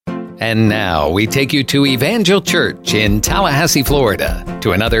And now we take you to Evangel Church in Tallahassee, Florida,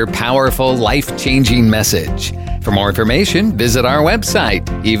 to another powerful, life-changing message. For more information, visit our website,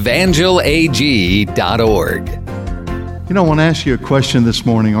 evangelag.org. You know, I want to ask you a question this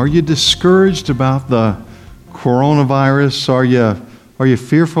morning. Are you discouraged about the coronavirus? Are you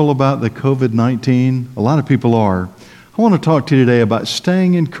fearful about the COVID-19? A lot of people are. I want to talk to you today about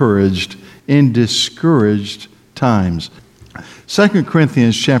staying encouraged in discouraged times. 2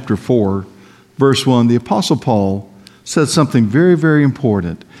 Corinthians chapter 4, verse 1, the Apostle Paul said something very, very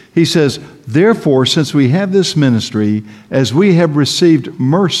important. He says, "Therefore, since we have this ministry, as we have received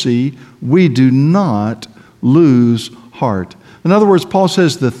mercy, we do not lose heart." In other words, Paul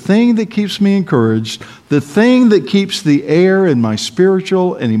says, the thing that keeps me encouraged, the thing that keeps the air in my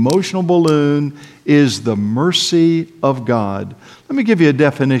spiritual and emotional balloon is the mercy of God. Let me give you a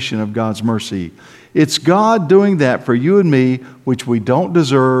definition of God's mercy. It's God doing that for you and me, which we don't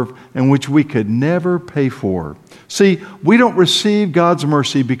deserve and which we could never pay for. See, we don't receive God's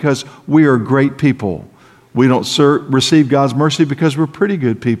mercy because we are great people. We don't receive God's mercy because we're pretty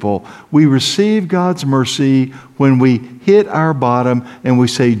good people. We receive God's mercy when we hit our bottom and we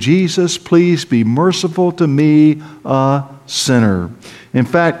say, "Jesus, please be merciful to me, a sinner." In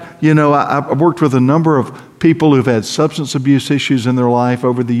fact, you know, I've worked with a number of people who've had substance abuse issues in their life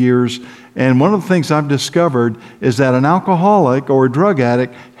over the years. And one of the things I've discovered is that an alcoholic or a drug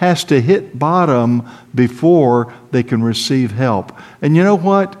addict has to hit bottom before they can receive help. And you know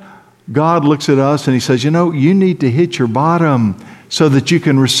what? God looks at us and He says, you know, you need to hit your bottom so that you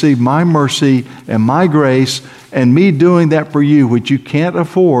can receive my mercy and my grace and me doing that for you, which you can't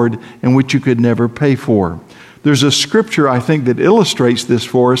afford and which you could never pay for. There's a scripture, I think, that illustrates this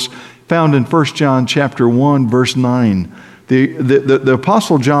for us, found in 1 John chapter 1, verse 9. The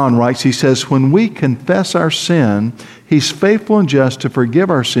Apostle John writes, he says, "When we confess our sin, He's faithful and just to forgive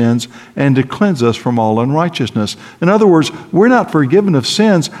our sins and to cleanse us from all unrighteousness." In other words, we're not forgiven of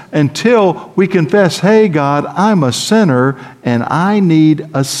sins until we confess, "Hey, God, I'm a sinner and I need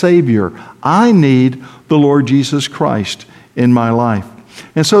a Savior. I need the Lord Jesus Christ in my life."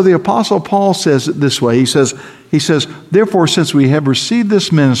 And so the Apostle Paul says it this way. He says, "Therefore, since we have received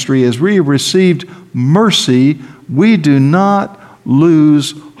this ministry, as we have received mercy, we do not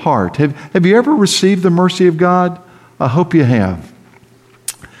lose heart." Have you ever received the mercy of God? I hope you have.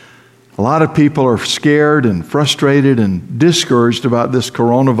 A lot of people are scared and frustrated and discouraged about this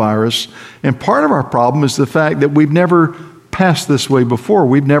coronavirus. And part of our problem is the fact that we've never passed this way before.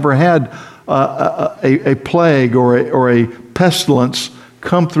 We've never had a plague or a pestilence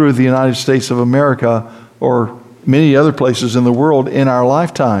come through the United States of America or many other places in the world in our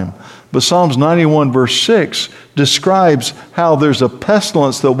lifetime. But Psalms 91 verse 6 describes how there's a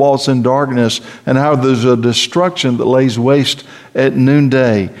pestilence that walks in darkness and how there's a destruction that lays waste at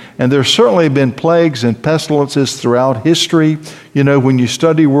noonday. And there's certainly been plagues and pestilences throughout history. You know, when you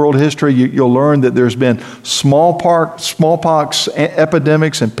study world history, you'll learn that there's been smallpox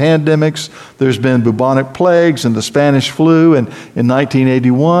epidemics and pandemics. There's been bubonic plagues and the Spanish flu. And in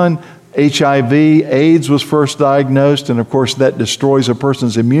 1981, HIV, AIDS was first diagnosed, and of course that destroys a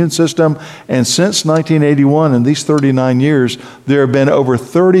person's immune system. And since 1981, in these 39 years, there have been over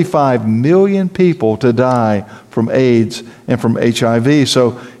 35 million people to die from AIDS and from HIV.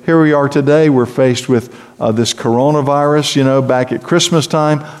 So here we are today, we're faced with this coronavirus. You know, back at Christmas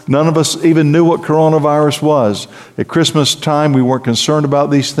time, none of us even knew what coronavirus was. At Christmas time, we weren't concerned about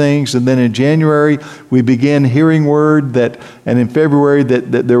these things. And then in January, we began hearing word and in February,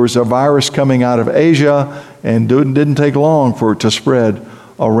 that there was a virus coming out of Asia, and didn't take long for it to spread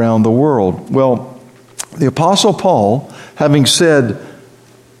around the world. Well, the Apostle Paul, having said,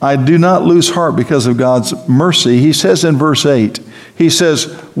 "I do not lose heart because of God's mercy," he says in verse 8, he says,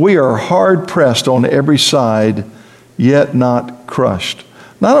 "We are hard pressed on every side, yet not crushed."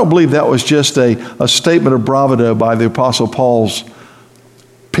 Now, I don't believe that was just a statement of bravado by the Apostle Paul's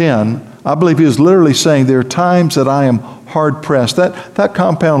pen. I believe he was literally saying, there are times that I am hard pressed. That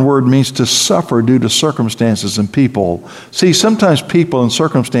compound word means to suffer due to circumstances and people. See, sometimes people and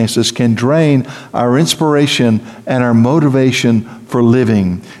circumstances can drain our inspiration and our motivation for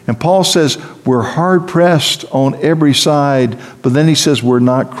living. And Paul says we're hard pressed on every side, but then he says we're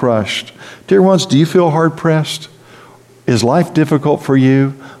not crushed. Dear ones, do you feel hard pressed? Is life difficult for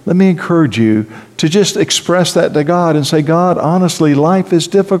you? Let me encourage you to just express that to God and say, God, honestly, life is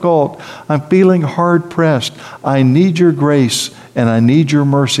difficult. I'm feeling hard pressed. I need your grace and I need your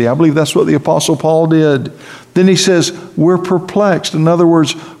mercy. I believe that's what the Apostle Paul did. Then he says, we're perplexed. In other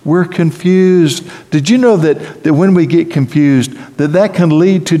words, we're confused. Did you know that when we get confused, that can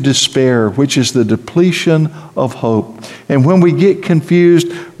lead to despair, which is the depletion of hope? And when we get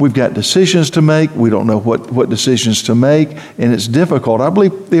confused, we've got decisions to make. We don't know what decisions to make, and it's difficult. I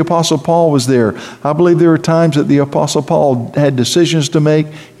believe the Apostle Paul was there. I believe there were times that the Apostle Paul had decisions to make.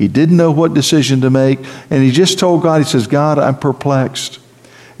 He didn't know what decision to make, and he just told God, he says, God, I'm perplexed.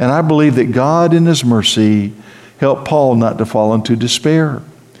 And I believe that God in His mercy helped Paul not to fall into despair.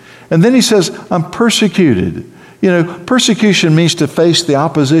 And then he says, I'm persecuted. You know, persecution means to face the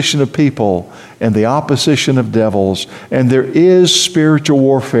opposition of people and the opposition of devils. And there is spiritual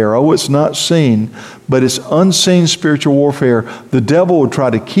warfare. Oh, it's not seen, but it's unseen spiritual warfare. The devil would try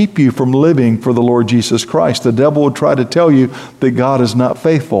to keep you from living for the Lord Jesus Christ. The devil would try to tell you that God is not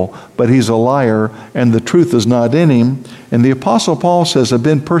faithful, but he's a liar and the truth is not in him. And the Apostle Paul says, I've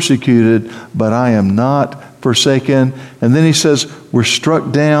been persecuted, but I am not forsaken. And then he says, we're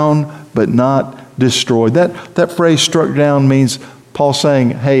struck down, but not destroyed. That phrase, struck down, means Paul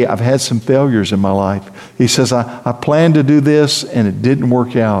saying, hey, I've had some failures in my life. He says, I planned to do this and it didn't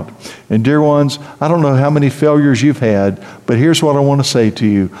work out. And dear ones, I don't know how many failures you've had, but here's what I want to say to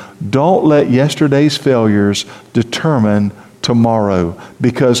you. Don't let yesterday's failures determine tomorrow,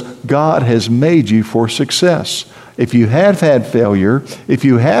 because God has made you for success. If you have had failure, if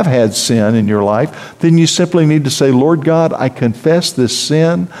you have had sin in your life, then you simply need to say, Lord God, I confess this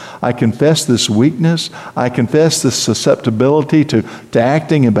sin. I confess this weakness. I confess this susceptibility to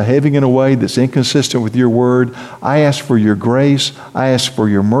acting and behaving in a way that's inconsistent with your word. I ask for your grace. I ask for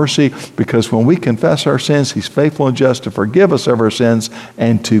your mercy, because when we confess our sins, He's faithful and just to forgive us of our sins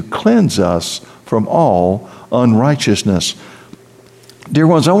and to cleanse us from all unrighteousness. Dear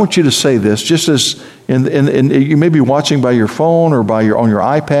ones, I want you to say this, just as you may be watching by your phone or on your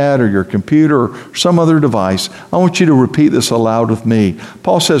iPad or your computer or some other device. I want you to repeat this aloud with me.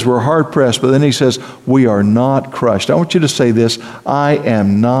 Paul says we're hard pressed, but then he says we are not crushed. I want you to say this, I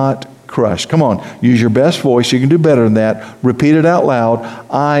am not crushed. Come on, use your best voice. You can do better than that. Repeat it out loud.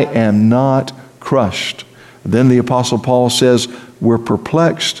 I am not crushed. Then the Apostle Paul says we're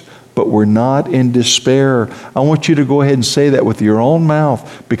perplexed, but we're not in despair. I want you to go ahead and say that with your own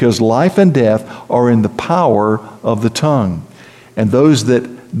mouth, because life and death are in the power of the tongue. And those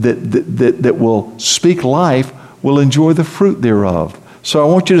that will speak life will enjoy the fruit thereof. So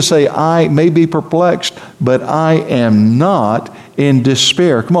I want you to say, I may be perplexed, but I am not in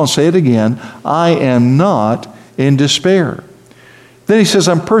despair. Come on, say it again. I am not in despair. Then he says,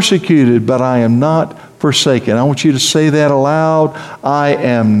 I'm persecuted, but I am not forsaken. I want you to say that aloud. I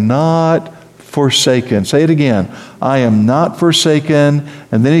am not forsaken. Say it again. I am not forsaken.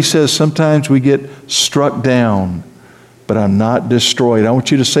 And then he says, sometimes we get struck down, but I'm not destroyed. I want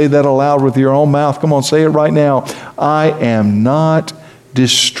you to say that aloud with your own mouth. Come on, say it right now. I am not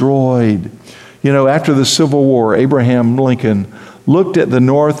destroyed. You know, after the Civil War, Abraham Lincoln looked at the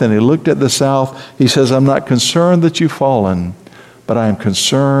North and he looked at the South. He says, I'm not concerned that you've fallen, but I am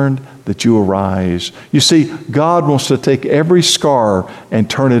concerned that you arise. You see, God wants to take every scar and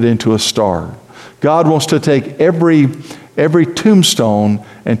turn it into a star. God wants to take every tombstone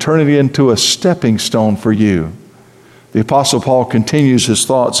and turn it into a stepping stone for you. The Apostle Paul continues his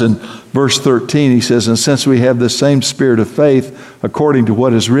thoughts in verse 13. He says, and since we have the same spirit of faith, according to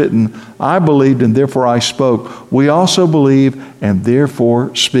what is written, I believed and therefore I spoke. We also believe and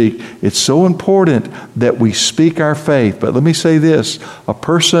therefore speak. It's so important that we speak our faith. But let me say this, a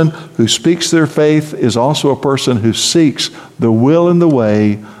person who speaks their faith is also a person who seeks the will and the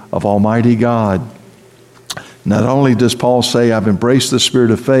way of Almighty God. Not only does Paul say, I've embraced the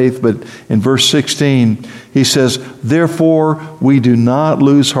spirit of faith, but in verse 16, he says, therefore we do not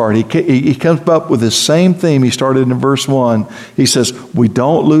lose heart. He comes up with the same theme he started in verse 1. He says, we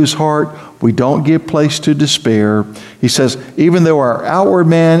don't lose heart. We don't give place to despair. He says, even though our outward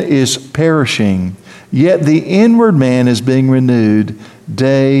man is perishing, yet the inward man is being renewed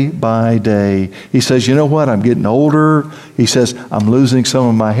day by day. He says, you know what? I'm getting older. He says, I'm losing some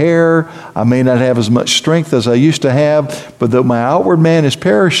of my hair. I may not have as much strength as I used to have, but though my outward man is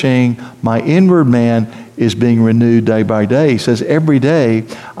perishing, my inward man is being renewed day by day. He says, every day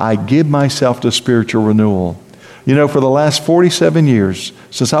I give myself to spiritual renewal. You know, for the last 47 years,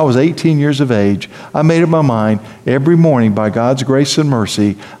 since I was 18 years of age, I made up my mind every morning by God's grace and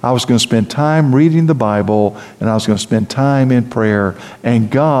mercy, I was going to spend time reading the Bible and I was going to spend time in prayer. And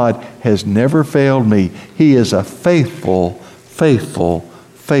God has never failed me. He is a faithful, faithful,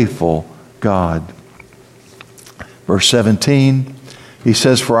 faithful God. Verse 17, He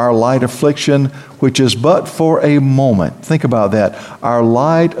says, for our light affliction, which is but for a moment. Think about that. Our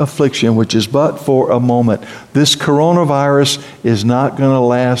light affliction, which is but for a moment. This coronavirus is not going to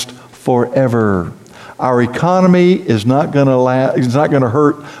last forever. Our economy is not going to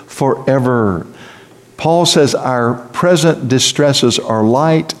hurt forever. Paul says our present distresses are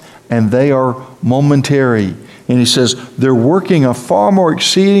light and they are momentary. And he says they're working a far more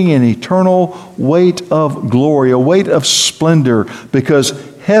exceeding and eternal weight of glory, a weight of splendor, because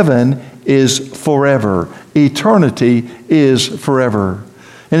heaven is forever. Eternity is forever.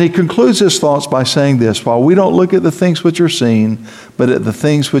 And he concludes his thoughts by saying this, while we don't look at the things which are seen, but at the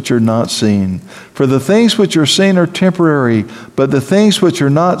things which are not seen. For the things which are seen are temporary, but the things which are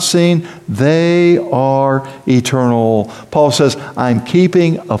not seen, they are eternal. Paul says, I'm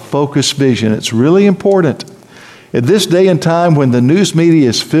keeping a focused vision. It's really important. At this day and time when the news media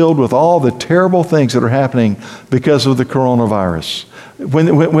is filled with all the terrible things that are happening because of the coronavirus, when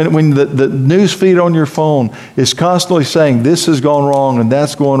the news feed on your phone is constantly saying this has gone wrong and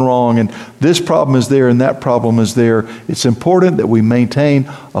that's going wrong and this problem is there and that problem is there, it's important that we maintain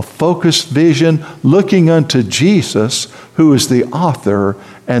a focused vision looking unto Jesus, who is the author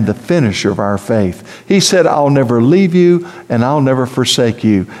and the finisher of our faith. He said, I'll never leave you and I'll never forsake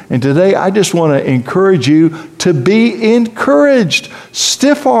you. And today I just want to encourage you to be encouraged.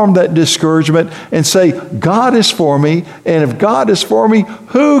 Stiff arm that discouragement and say, God is for me, and if God is for me,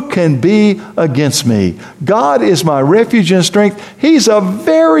 who can be against me? God is my refuge and strength. He's a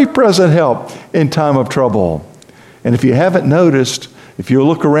very present help in time of trouble. And if you haven't noticed, if you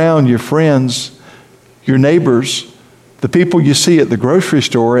look around, your friends, your neighbors, the people you see at the grocery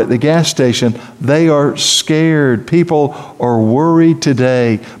store, at the gas station, they are scared. People are worried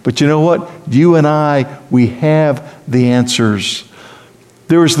today. But you know what? You and I, we have the answers.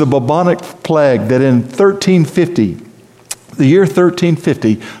 There was the bubonic plague that in 1350, the year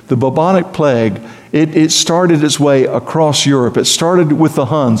 1350, the bubonic plague, it started its way across Europe. It started with the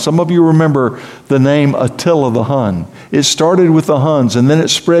Huns. Some of you remember the name Attila the Hun. It started with the Huns, and then it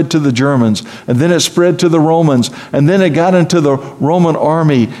spread to the Germans, and then it spread to the Romans, and then it got into the Roman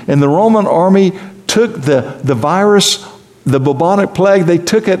army. And the Roman army took the virus, the bubonic plague, they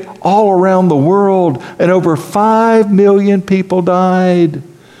took it all around the world, and over 5 million people died.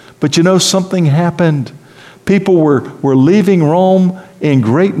 But you know, something happened. People were leaving Rome in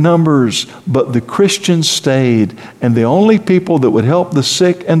great numbers, but the Christians stayed. And the only people that would help the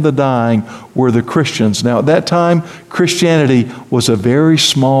sick and the dying were the Christians. Now, at that time, Christianity was a very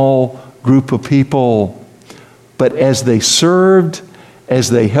small group of people. But as they served, as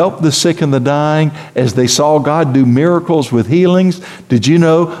they helped the sick and the dying, as they saw God do miracles with healings, did you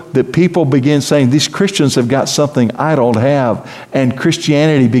know that people began saying, these Christians have got something I don't have? And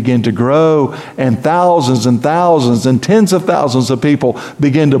Christianity began to grow, and thousands and tens of thousands of people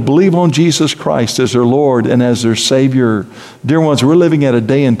began to believe on Jesus Christ as their Lord and as their Savior. Dear ones, we're living at a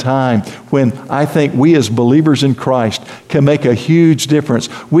day and time when I think we as believers in Christ can make a huge difference.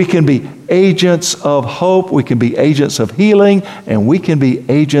 We can be agents of hope, we can be agents of healing, and we can be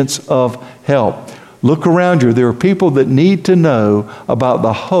agents of help. Look around you. There are people that need to know about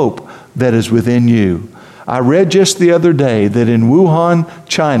the hope that is within you. I read just the other day that in Wuhan,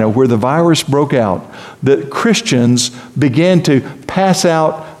 China, where the virus broke out, that Christians began to pass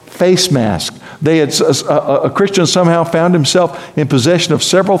out face masks. A Christian somehow found himself in possession of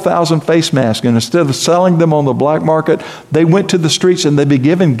several thousand face masks, and instead of selling them on the black market, they went to the streets and they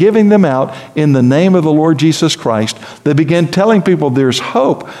began giving them out in the name of the Lord Jesus Christ. They began telling people there's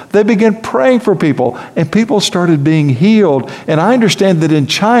hope. They began praying for people, and people started being healed. And I understand that in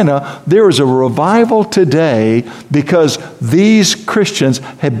China, there is a revival today because these Christians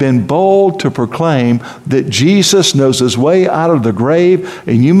have been bold to proclaim that Jesus knows his way out of the grave,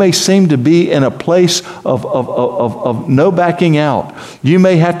 and you may seem to be in a place of no backing out. You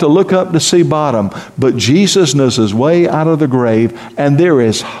may have to look up to see bottom, but Jesus knows his way out of the grave, and there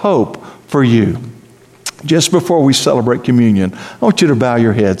is hope for you. Just before we celebrate communion, I want you to bow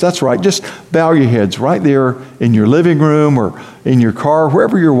your heads. That's right. Just bow your heads right there in your living room or in your car,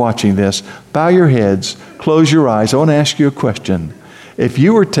 wherever you're watching this. Bow your heads. Close your eyes. I want to ask you a question. If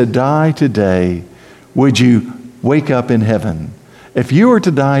you were to die today, would you wake up in heaven? If you were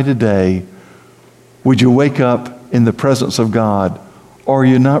to die today, would you wake up in the presence of God? Or are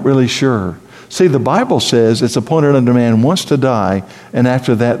you not really sure? See, the Bible says it's appointed unto man once to die, and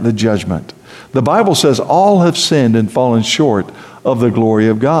after that the judgment. The Bible says all have sinned and fallen short of the glory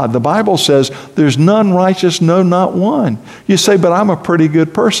of God. The Bible says there's none righteous, no, not one. You say, but I'm a pretty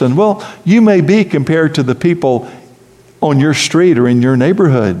good person. Well, you may be compared to the people on your street or in your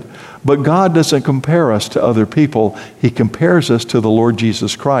neighborhood. But God doesn't compare us to other people. He compares us to the Lord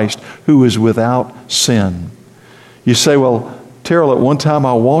Jesus Christ, who is without sin. You say, well, Terrell, at one time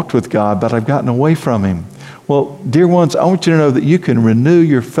I walked with God, but I've gotten away from Him. Well, dear ones, I want you to know that you can renew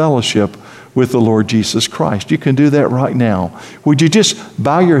your fellowship with the Lord Jesus Christ. You can do that right now. Would you just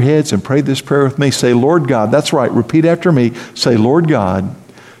bow your heads and pray this prayer with me? Say, Lord God, that's right, repeat after me. Say, Lord God,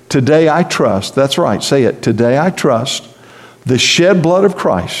 today I trust, that's right, say it, today I trust the shed blood of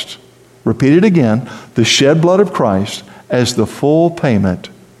Christ. Repeat it again, the shed blood of Christ as the full payment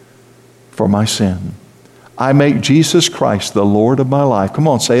for my sin. I make Jesus Christ the Lord of my life. Come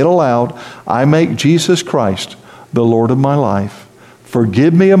on, say it aloud. I make Jesus Christ the Lord of my life.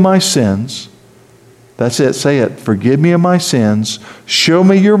 Forgive me of my sins. That's it. Say it. Forgive me of my sins. Show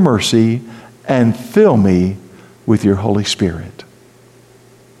me your mercy and fill me with your Holy Spirit.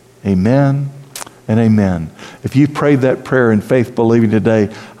 Amen and amen. If you prayed that prayer in faith believing today,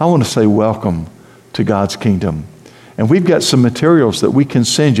 I want to say welcome to God's kingdom. And we've got some materials that we can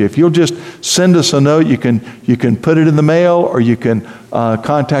send you. If you'll just send us a note, you can put it in the mail or you can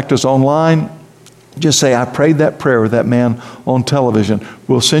contact us online. Just say, I prayed that prayer with that man on television.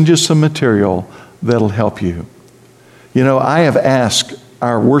 We'll send you some material that'll help you. You know, I have asked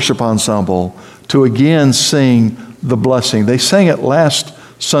our worship ensemble to again sing the blessing. They sang it last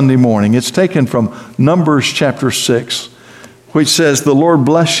Sunday morning. It's taken from Numbers chapter 6, which says, the Lord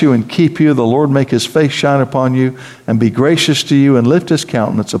bless you and keep you. The Lord make His face shine upon you and be gracious to you and lift His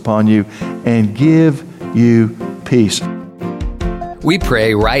countenance upon you and give you peace. We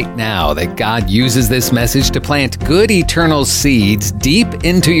pray right now that God uses this message to plant good eternal seeds deep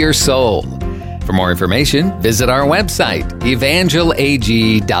into your soul. For more information, visit our website,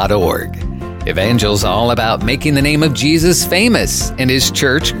 evangelag.org. Evangel's all about making the name of Jesus famous and His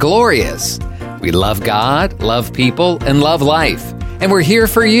church glorious. We love God, love people, and love life. And we're here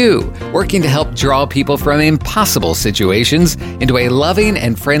for you, working to help draw people from impossible situations into a loving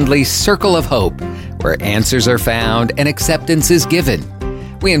and friendly circle of hope, where answers are found and acceptance is given.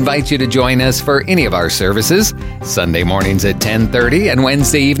 We invite you to join us for any of our services, Sunday mornings at 10:30 and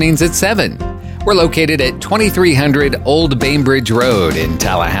Wednesday evenings at 7. We're located at 2300 Old Bainbridge Road in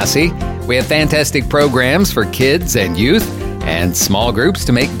Tallahassee. We have fantastic programs for kids and youth and small groups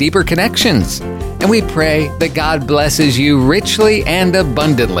to make deeper connections. And we pray that God blesses you richly and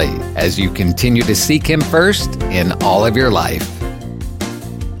abundantly as you continue to seek Him first in all of your life.